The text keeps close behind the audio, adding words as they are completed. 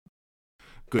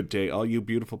Good day, all you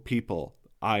beautiful people.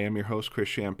 I am your host, Chris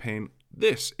Champagne.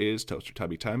 This is Toaster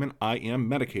Tubby Time, and I am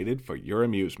medicated for your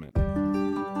amusement. Come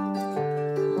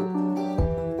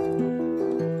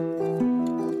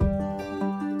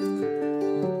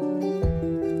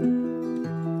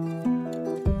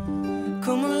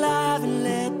alive and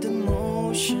let the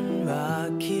motion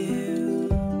rock you.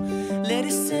 Let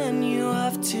it send you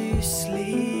off to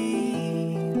sleep.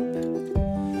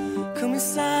 Come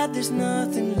inside, there's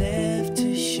nothing left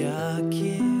to shock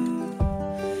you.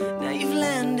 Now you've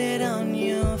landed on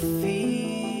your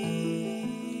feet.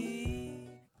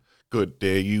 Good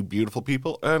day, you beautiful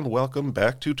people, and welcome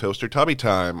back to Toaster Tubby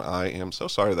Time. I am so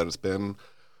sorry that it's been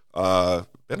a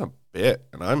bit,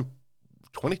 and I'm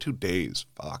 22 days.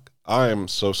 Fuck. I'm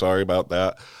so sorry about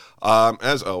that.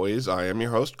 As always, I am your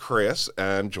host, Chris,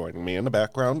 and joining me in the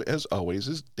background, as always,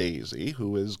 is Daisy,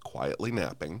 who is quietly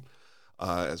napping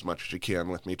as much as she can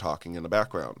with me talking in the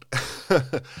background.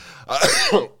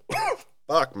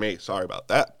 Fuck me. Sorry about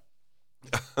that.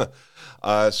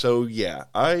 So, yeah,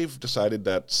 I've decided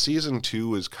that Season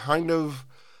 2 is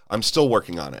I'm still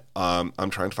working on it. I'm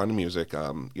trying to find the music.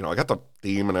 I got the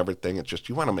theme and everything. It's just,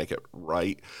 you want to make it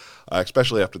right.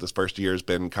 Especially after this first year has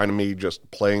been kind of me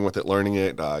just playing with it, learning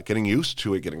it, getting used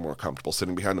to it, getting more comfortable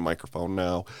sitting behind the microphone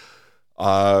now,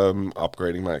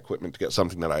 upgrading my equipment to get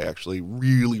something that I actually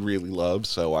really, really love.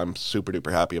 So I'm super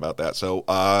duper happy about that. So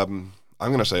I'm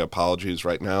going to say apologies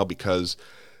right now because,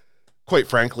 quite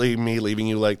frankly, me leaving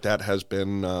you like that has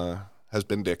been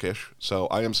dickish. So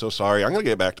I am so sorry. I'm going to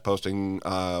get back to posting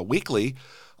weekly.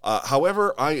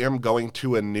 However, I am going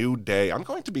to a new day. I'm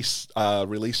going to be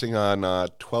releasing on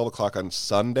 12 o'clock on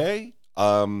Sunday.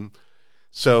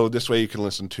 So this way you can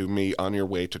listen to me on your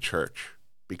way to church,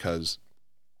 because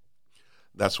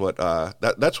that's what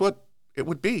that's what it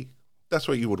would be. That's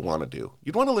what you would want to do.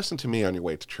 You'd want to listen to me on your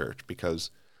way to church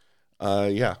because,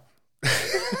 yeah.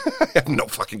 I have no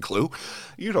fucking clue.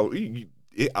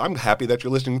 I'm happy that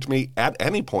you're listening to me at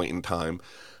any point in time.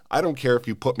 I don't care if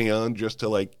you put me on just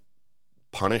to,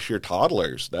 punish your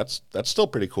toddlers. That's still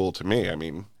pretty cool to me. I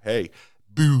mean, hey,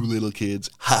 boo, little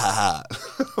kids. Ha ha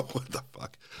ha. What the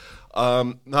fuck?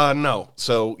 No.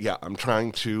 So, yeah, I'm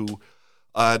trying to,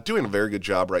 doing a very good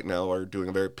job right now, or doing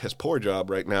a very piss poor job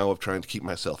right now of trying to keep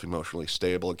myself emotionally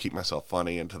stable and keep myself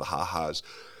funny into the ha-has.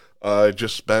 I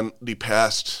just spent the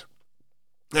past,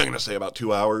 I'm going to say about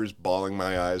 2 hours bawling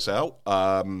my eyes out.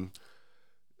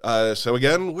 So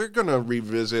again, we're going to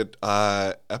revisit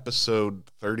episode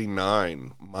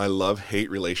 39, my love-hate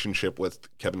relationship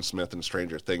with Kevin Smith and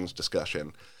Stranger Things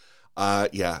discussion.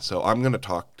 So I'm going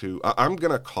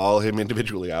to call him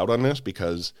individually out on this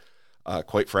because,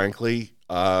 quite frankly,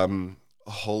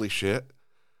 holy shit,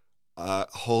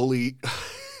 holy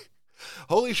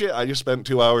shit, I just spent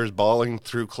 2 hours bawling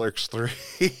through Clerks 3.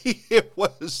 It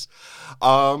was,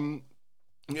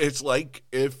 it's like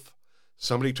if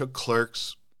somebody took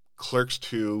Clerks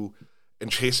 2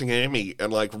 and Chasing Amy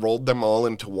and rolled them all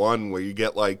into one, where you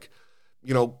get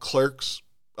Clerks,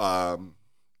 and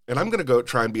I'm going to go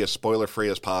try and be as spoiler free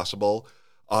as possible.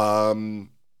 If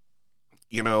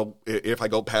I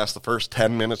go past the first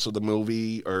 10 minutes of the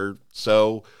movie or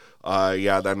so,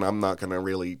 then I'm not going to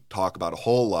really talk about a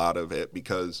whole lot of it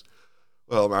because,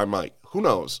 well, I might. Who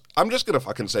knows? I'm just going to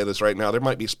fucking say this right now. There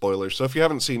might be spoilers. So if you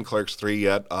haven't seen Clerks 3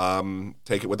 yet,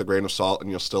 take it with a grain of salt, and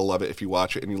you'll still love it if you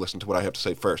watch it and you listen to what I have to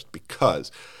say first,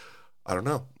 because, I don't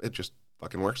know, it just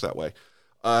fucking works that way.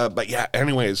 But yeah,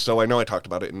 anyways, so I know I talked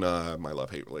about it in my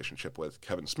love-hate relationship with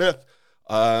Kevin Smith.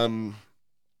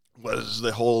 Was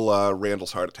the whole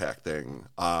Randall's heart attack thing,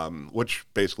 which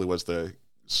basically was the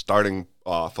starting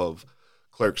off of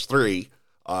Clerks 3,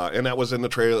 and that was in the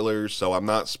trailers, so I'm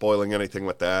not spoiling anything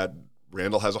with that.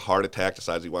 Randall has a heart attack,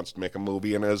 decides he wants to make a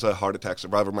movie, and as a heart attack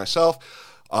survivor myself,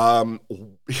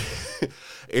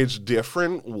 it's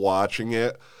different watching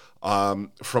it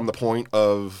from the point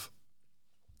of,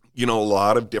 a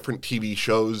lot of different TV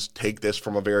shows take this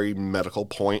from a very medical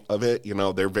point of it.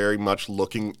 They're very much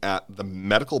looking at the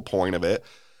medical point of it,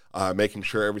 making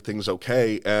sure everything's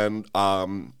okay, and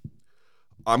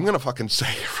I'm going to fucking say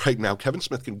it right now. Kevin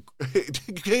Smith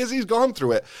because he's gone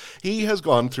through it. He has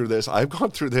gone through this. I've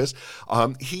gone through this.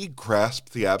 He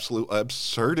grasped the absolute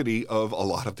absurdity of a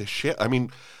lot of this shit. I mean,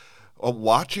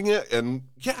 watching it, and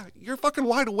yeah, you're fucking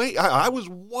wide awake. I was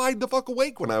wide the fuck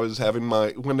awake when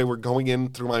when they were going in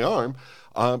through my arm.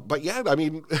 But yeah, I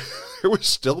mean, there was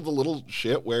still the little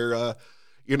shit where,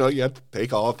 you have to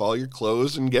take off all your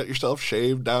clothes and get yourself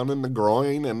shaved down in the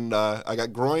groin. And I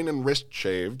got groin and wrist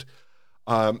shaved.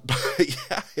 But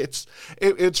yeah, it's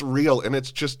real, and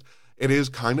it's it is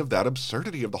kind of that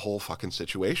absurdity of the whole fucking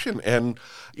situation. And,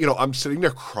 I'm sitting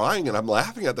there crying and I'm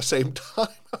laughing at the same time.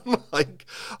 I'm like,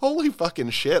 holy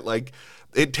fucking shit. Like,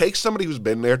 it takes somebody who's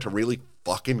been there to really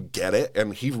fucking get it,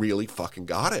 and he really fucking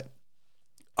got it.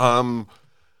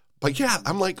 But yeah,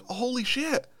 I'm like, holy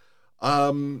shit.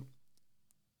 Holy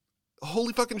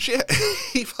fucking shit.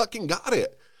 He fucking got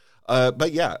it.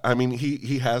 But yeah, I mean,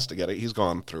 he has to get it. He's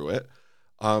gone through it.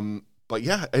 But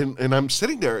yeah, and I'm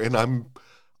sitting there and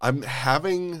I'm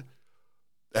having,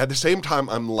 at the same time,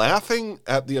 I'm laughing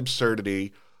at the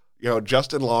absurdity.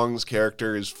 Justin Long's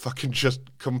character is fucking just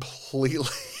completely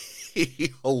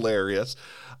hilarious.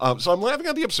 So I'm laughing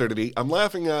at the absurdity. I'm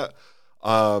laughing at,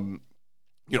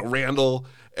 Randall,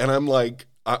 and I'm like,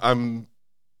 I'm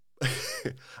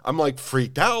like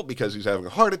freaked out because he's having a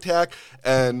heart attack.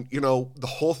 And, the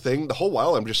whole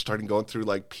while I'm just starting going through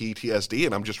like PTSD,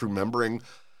 and I'm just remembering,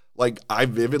 like, I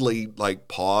vividly like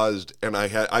paused and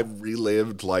I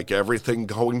relived like everything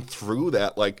going through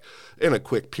that, like in a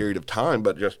quick period of time,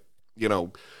 but just,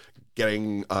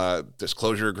 getting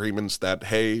disclosure agreements that,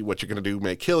 hey, what you're going to do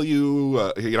may kill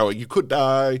you. You could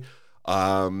die.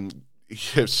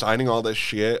 Signing all this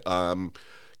shit.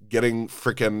 Getting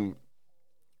freaking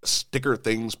sticker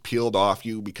things peeled off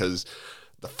you because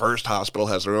the first hospital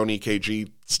has their own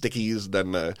EKG stickies,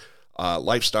 then the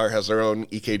Lifestar has their own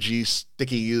EKG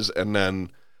stickies, and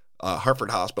then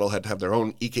Hartford Hospital had to have their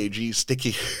own EKG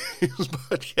stickies.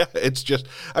 But yeah, it's just,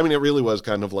 I mean, it really was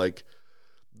kind of like,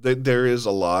 there is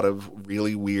a lot of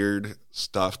really weird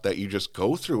stuff that you just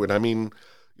go through. And I mean,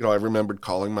 I remembered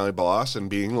calling my boss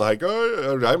and being like,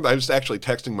 I was actually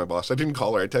texting my boss. I didn't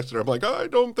call her. I texted her. I'm like, I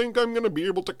don't think I'm going to be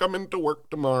able to come into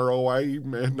work tomorrow.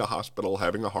 I'm in the hospital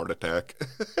having a heart attack.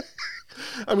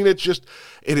 I mean, it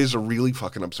is a really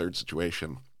fucking absurd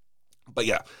situation. But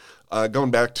yeah, going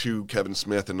back to Kevin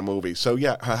Smith in the movie. So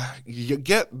yeah, you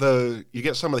get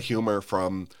some of the humor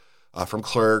from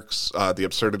Clerks, the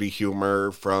absurdity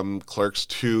humor from Clerks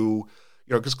 2,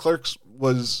 because Clerks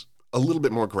was a little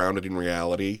bit more grounded in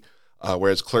reality,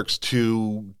 whereas Clerks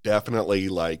 2 definitely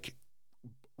like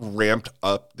ramped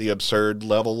up the absurd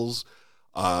levels.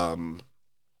 And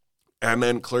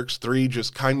then Clerks 3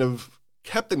 just kind of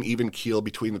kept an even keel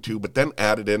between the two, but then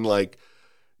added in like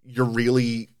your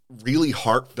really, really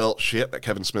heartfelt shit that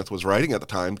Kevin Smith was writing at the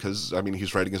time. Because, I mean,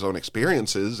 he's writing his own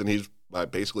experiences, and he's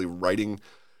basically writing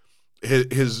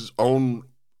his own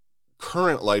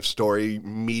current life story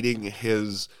meeting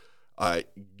his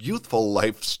youthful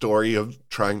life story of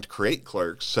trying to create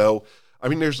Clerks. So, I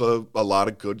mean, there's a lot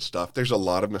of good stuff. There's a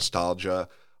lot of nostalgia.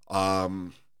 Yeah,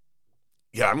 I'm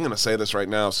going to say this right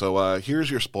now. So here's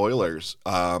your spoilers.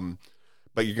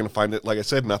 But you're going to find it, like I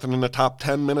said, nothing in the top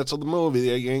 10 minutes of the movie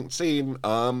that you ain't seen.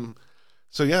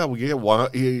 So yeah,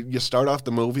 you start off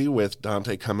the movie with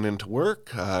Dante coming into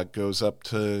work, goes up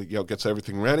to, gets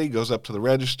everything ready, goes up to the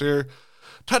register,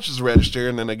 touches the register,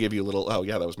 and then they give you a little, oh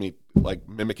yeah, that was me like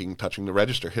mimicking touching the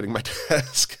register, hitting my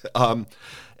desk.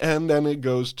 And then it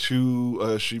goes to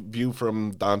a view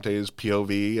from Dante's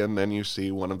POV, and then you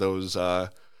see one of those, I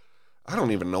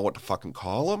don't even know what to fucking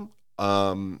call them.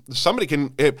 Somebody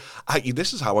can,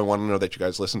 this is how I want to know that you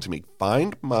guys listen to me.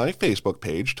 Find my Facebook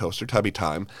page, Toaster Tubby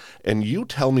Time, and you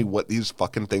tell me what these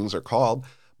fucking things are called.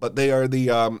 But they are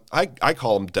the, I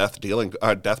call them death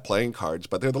playing cards,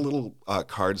 but they're the little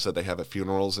cards that they have at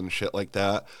funerals and shit like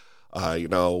that. They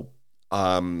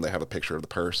have a picture of the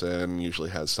person,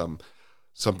 usually has some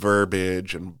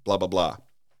verbiage and blah, blah, blah.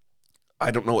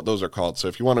 I don't know what those are called. So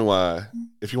if you want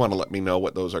to let me know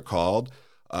what those are called,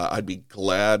 I'd be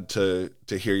glad to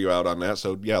hear you out on that.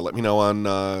 So yeah, let me know on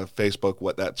Facebook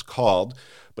what that's called.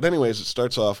 But anyways, it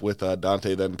starts off with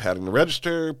Dante then patting the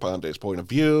register, Dante's point of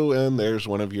view, and there's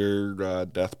one of your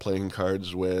death playing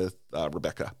cards with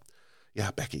Rebecca.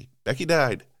 Yeah, Becky. Becky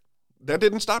died. That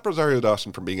didn't stop Rosario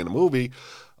Dawson from being in a movie.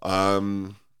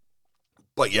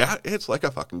 But yeah, it's like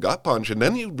a fucking gut punch. And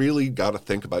then you really got to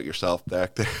think about yourself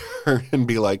back there and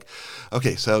be like,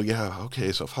 okay, so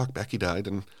fuck, Becky died.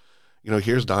 And,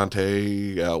 here's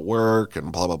Dante at work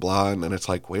and blah, blah, blah. And then it's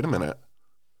like, wait a minute.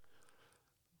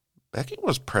 Becky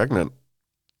was pregnant.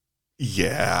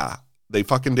 Yeah, they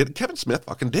fucking did. Kevin Smith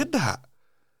fucking did that.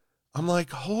 I'm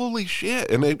like, holy shit.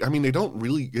 And they don't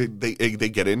really, they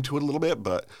get into it a little bit,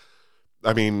 but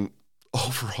I mean,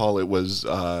 overall it was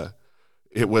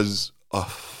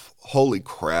holy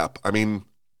crap. I mean,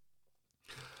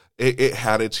 it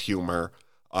had its humor.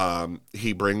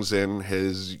 He brings in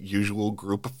his usual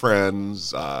group of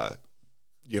friends, ever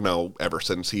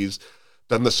since he's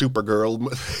done the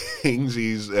Supergirl things.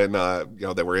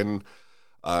 They were in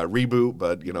Reboot,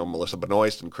 but, Melissa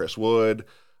Benoist and Chris Wood.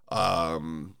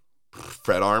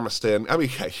 Fred Armisen. I mean,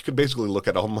 yeah, you could basically look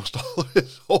at almost all of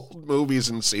his old movies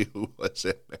and see who was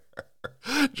in there.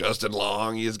 Justin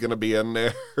Long, he's going to be in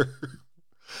there.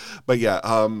 But yeah,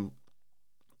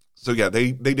 so yeah,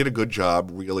 they did a good job,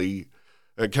 really.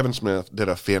 Kevin Smith did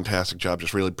a fantastic job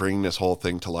just really bringing this whole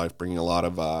thing to life, bringing a lot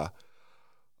of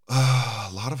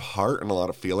heart and a lot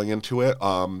of feeling into it.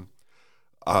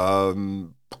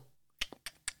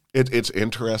 It's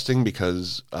interesting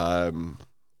because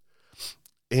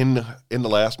in the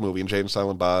last movie, in Jay and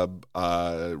Silent Bob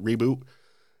reboot,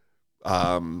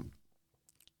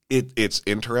 it's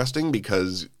interesting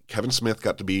because Kevin Smith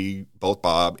got to be both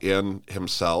Bob and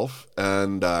himself,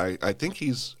 and I think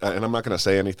he's, and I'm not going to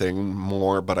say anything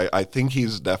more, but I think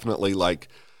he's definitely like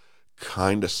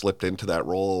kind of slipped into that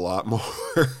role a lot more.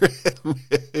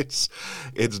 it's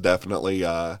definitely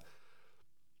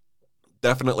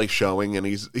showing, and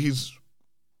he's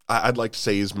I'd like to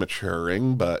say he's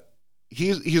maturing, but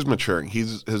he's maturing.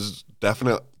 His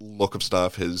definite look of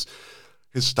stuff, his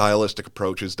stylistic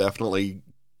approach is definitely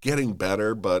getting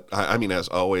better, but I mean, as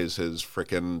always, his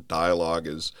freaking dialogue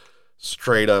is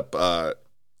straight up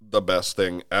the best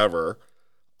thing ever.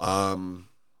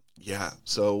 Yeah,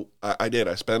 so I did.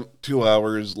 I spent 2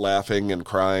 hours laughing and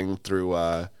crying through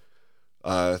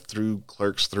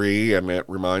Clerks 3, and it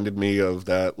reminded me of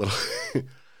that little...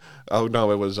 Oh,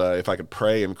 no, it was If I Could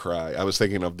Pray and Cry. I was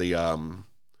thinking of the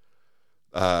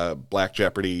Black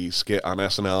Jeopardy skit on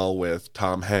SNL with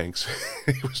Tom Hanks.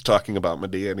 He was talking about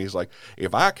Medea, and he's like,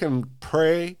 if I can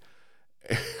pray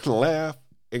and laugh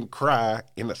and cry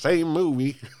in the same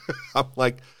movie, I'm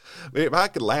like, if I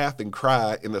could laugh and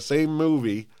cry in the same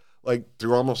movie, like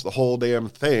through almost the whole damn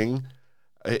thing,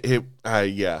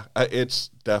 it's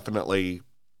definitely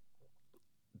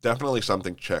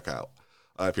something to check out.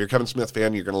 If you're a Kevin Smith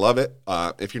fan, you're going to love it.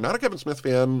 If you're not a Kevin Smith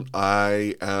fan,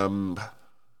 I'm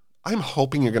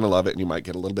hoping you're going to love it and you might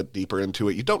get a little bit deeper into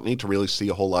it. You don't need to really see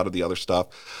a whole lot of the other stuff.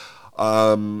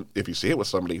 If you see it with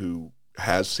somebody who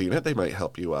has seen it, they might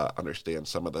help you understand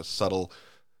some of the subtle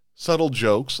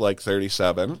jokes like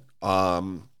 37.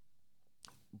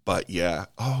 But yeah,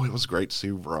 it was great to see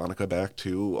Veronica back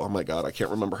too. Oh my God, I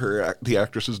can't remember the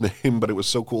actress's name, but it was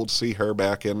so cool to see her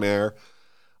back in there.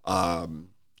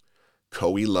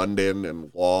 Coey London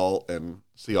and Wall, and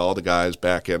see all the guys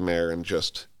back in there, and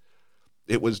just,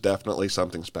 it was definitely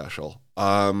something special.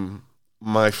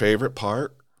 My favorite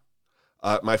part,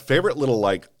 my favorite little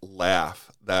like laugh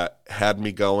that had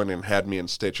me going and had me in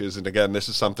stitches, and again, this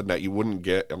is something that you wouldn't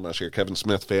get unless you're a Kevin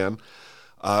Smith fan,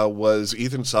 was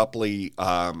Ethan Suplee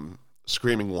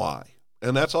screaming "Why?"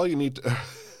 And that's all you need to...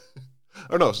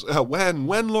 or no,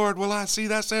 when, Lord, will I see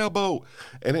that sailboat?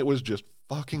 And it was just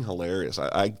fucking hilarious.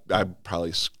 I'm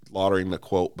probably slaughtering the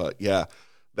quote, but yeah,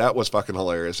 that was fucking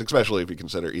hilarious, especially if you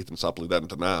consider Ethan Suplee then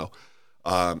to now.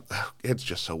 It's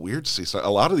just so weird to see a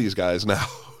lot of these guys now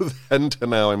then to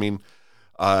now. I mean,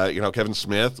 Kevin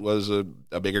Smith was a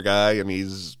bigger guy, and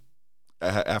he's,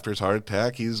 after his heart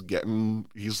attack, he's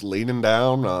leaning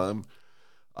down.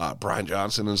 Brian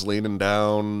Johnson is leaning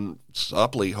down.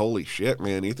 Suplee, holy shit,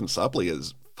 man. Ethan Suplee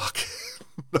is fucking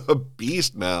a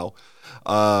beast now.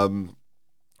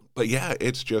 But yeah,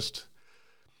 it's just,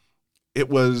 it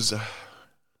was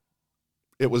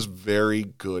very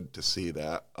good to see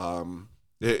that.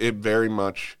 It very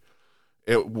much,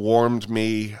 it warmed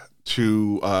me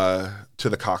to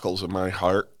the cockles of my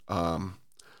heart.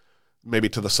 Maybe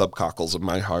to the subcockles of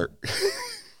my heart.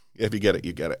 If you get it,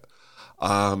 you get it.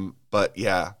 But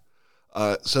yeah.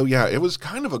 So yeah, it was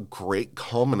kind of a great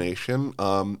culmination.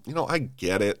 I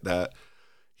get it that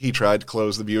he tried to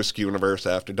close the View Askew universe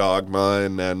after Dogma,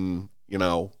 and then,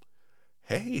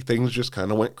 hey, things just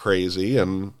kind of went crazy,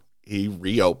 and he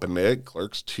reopened it,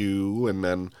 Clerks 2, and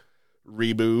then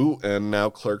Reboot, and now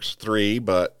Clerks 3,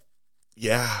 but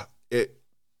yeah,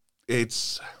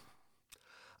 it's...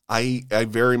 I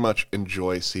very much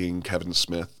enjoy seeing Kevin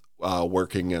Smith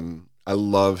working, and I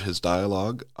love his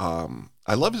dialogue.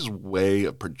 I love his way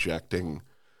of projecting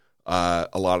a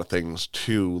lot of things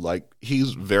too. Like,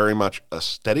 he's very much a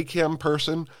Steadicam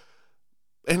person,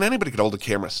 and anybody could hold a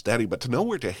camera steady, but to know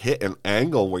where to hit an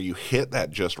angle where you hit that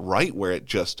just right, where it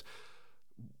just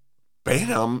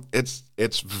bam, it's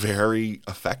very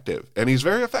effective, and he's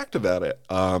very effective at it.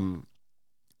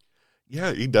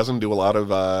 Yeah, he doesn't do a lot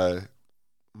of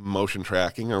motion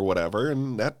tracking or whatever,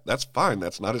 and that's fine.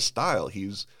 That's not his style.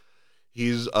 He's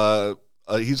a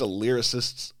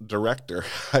lyricist director,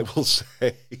 I will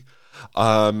say.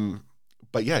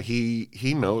 But yeah,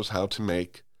 he knows how to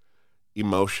make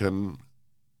emotion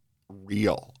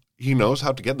real. He knows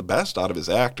how to get the best out of his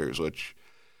actors, which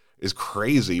is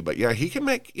crazy, but yeah, he can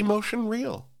make emotion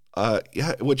real.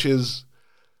 Yeah, which is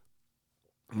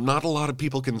not a lot of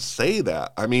people can say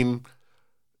that. I mean,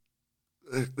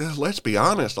 let's be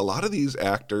honest, a lot of these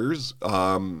actors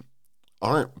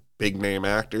aren't big name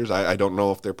actors. I don't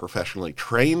know if they're professionally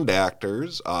trained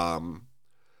actors.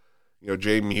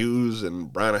 Jay Mewes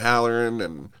and Brian O'Halloran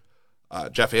and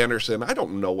Jeff Anderson. I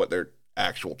don't know what their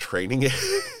actual training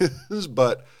is,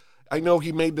 but I know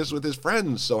he made this with his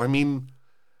friends. So, I mean,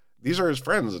 these are his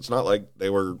friends. It's not like they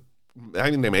were, I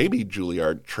mean, they may be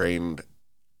Juilliard trained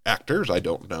actors. I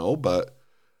don't know, but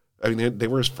I mean, they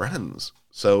were his friends.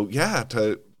 So yeah,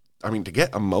 to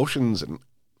get emotions and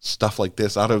stuff like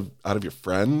this out of your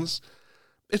friends,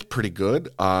 it's pretty good.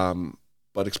 But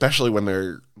especially when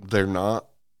they're not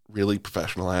really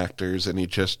professional actors, and he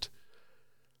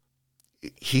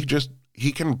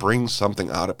can bring something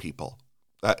out of people.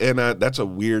 And that's a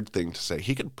weird thing to say.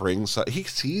 He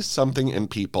sees something in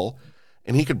people,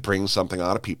 and he could bring something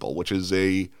out of people, which is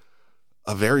a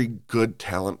very good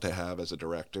talent to have as a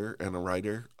director and a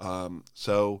writer.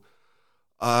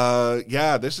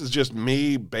 This is just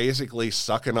me basically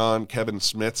sucking on Kevin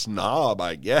Smith's knob,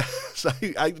 I guess.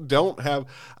 I don't have,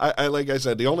 like I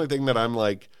said, the only thing that I'm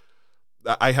like,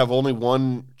 I have only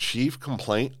one chief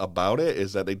complaint about it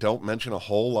is that they don't mention a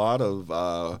whole lot of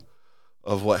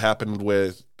what happened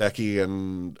with Becky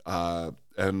and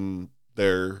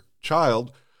their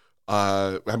child.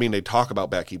 I mean, they talk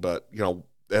about Becky, but,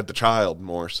 at the child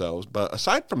more so. But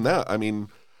aside from that, I mean,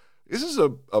 this is a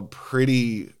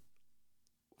pretty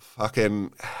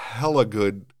fucking hella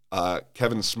good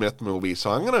Kevin Smith movie. So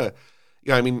I'm going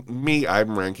to,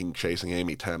 I'm ranking Chasing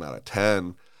Amy 10 out of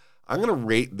 10. I'm going to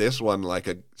rate this one like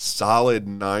a solid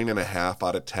 9.5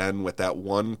 out of 10 with that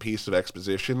one piece of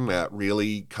exposition that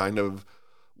really kind of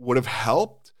would have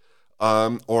helped,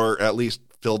 or at least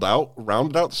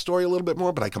rounded out the story a little bit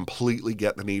more, but I completely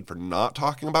get the need for not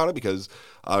talking about it because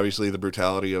obviously the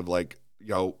brutality of like,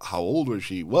 how old was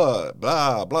she? What?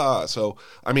 Blah, blah. So,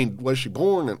 I mean, was she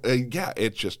born?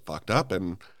 It's just fucked up.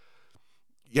 And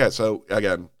yeah, so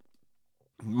again,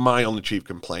 my only chief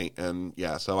complaint. And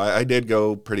yeah, so I did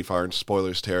go pretty far into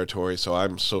spoilers territory. So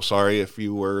I'm so sorry if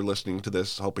you were listening to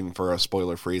this hoping for a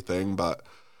spoiler-free thing, but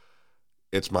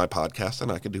it's my podcast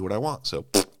and I can do what I want. So,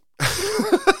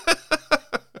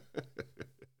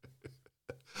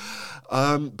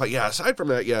 but yeah, aside from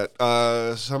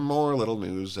that, some more little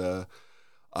news.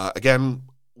 Again,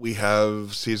 we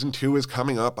have season 2 is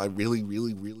coming up. I really,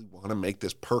 really, really want to make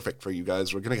this perfect for you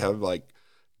guys. We're going to have like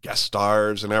guest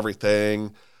stars and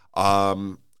everything.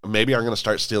 Maybe I'm going to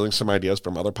start stealing some ideas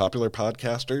from other popular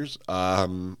podcasters.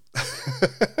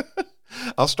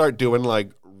 I'll start doing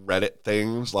like Reddit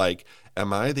things like,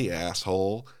 am I the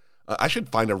asshole? I should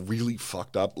find a really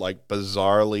fucked up, like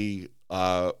bizarre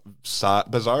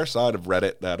side of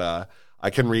Reddit that I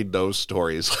can read those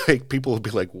stories. Like people will be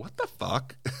like, what the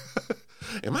fuck?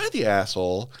 Am I the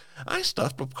asshole? I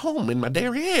stuffed a comb in my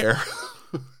derriere.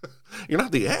 You're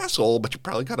not the asshole, but you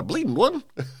probably got a bleeding one.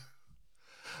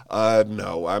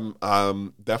 No,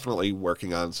 I'm definitely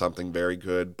working on something very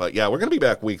good. But yeah, we're going to be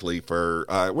back weekly we're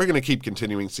going to keep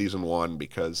continuing season 1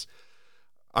 because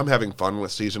I'm having fun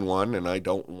with season 1 and I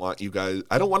don't want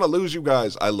to lose you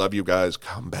guys. I love you guys.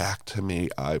 Come back to me.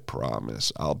 I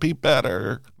promise I'll be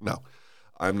better. No,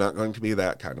 I'm not going to be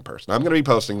that kind of person. I'm going to be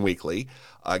posting weekly.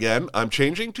 Again, I'm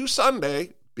changing to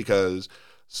Sunday because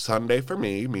Sunday for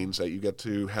me means that you get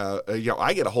to have,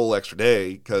 I get a whole extra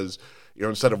day because,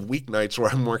 instead of weeknights where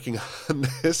I'm working on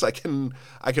this, I can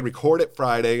record it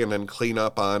Friday and then clean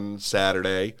up on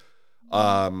Saturday,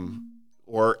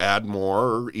 or add more,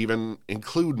 or even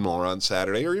include more on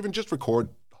Saturday, or even just record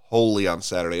wholly on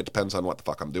Saturday. It depends on what the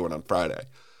fuck I'm doing on Friday,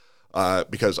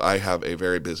 because I have a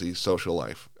very busy social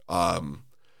life.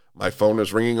 My phone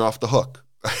is ringing off the hook,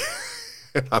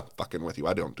 and I'm fucking with you.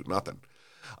 I don't do nothing.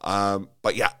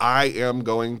 But yeah, I am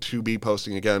going to be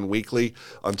posting again weekly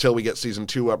until we get season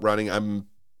 2 up running.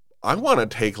 I want to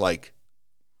take I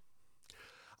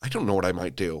don't know what I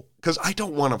might do because I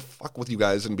don't want to fuck with you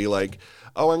guys and be like,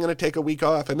 oh, I'm going to take a week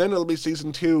off and then it'll be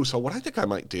season 2. So what I think I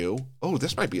might do,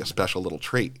 this might be a special little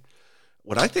treat.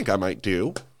 What I think I might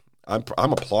do, I'm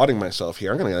applauding myself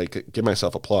here. I'm going to give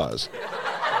myself applause.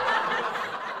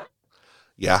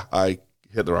 Yeah, I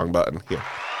hit the wrong button here.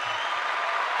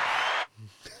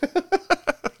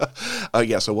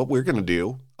 So what we're going to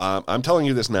do, I'm telling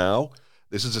you this now,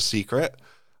 this is a secret.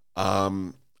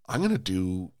 I'm going to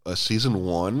do a season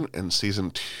 1 and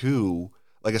season 2,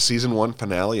 like a season 1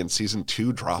 finale and season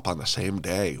 2 drop on the same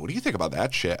day. What do you think about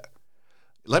that shit?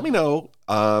 Let me know.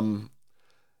 Find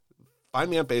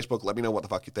me on Facebook. Let me know what the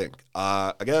fuck you think.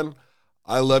 Again,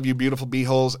 I love you, beautiful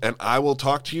beeholes, and I will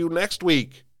talk to you next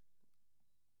week.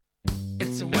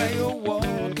 It's the way you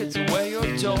walk, it's the way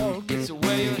you talk, it's the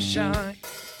way you shine.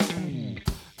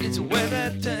 It's a way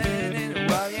that turn and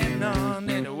walking on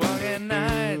and a walking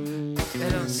night.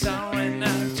 And I'm sorry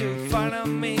not to follow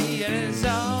me, and it's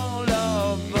all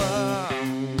over.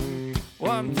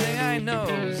 One thing I know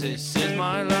is this is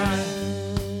my life.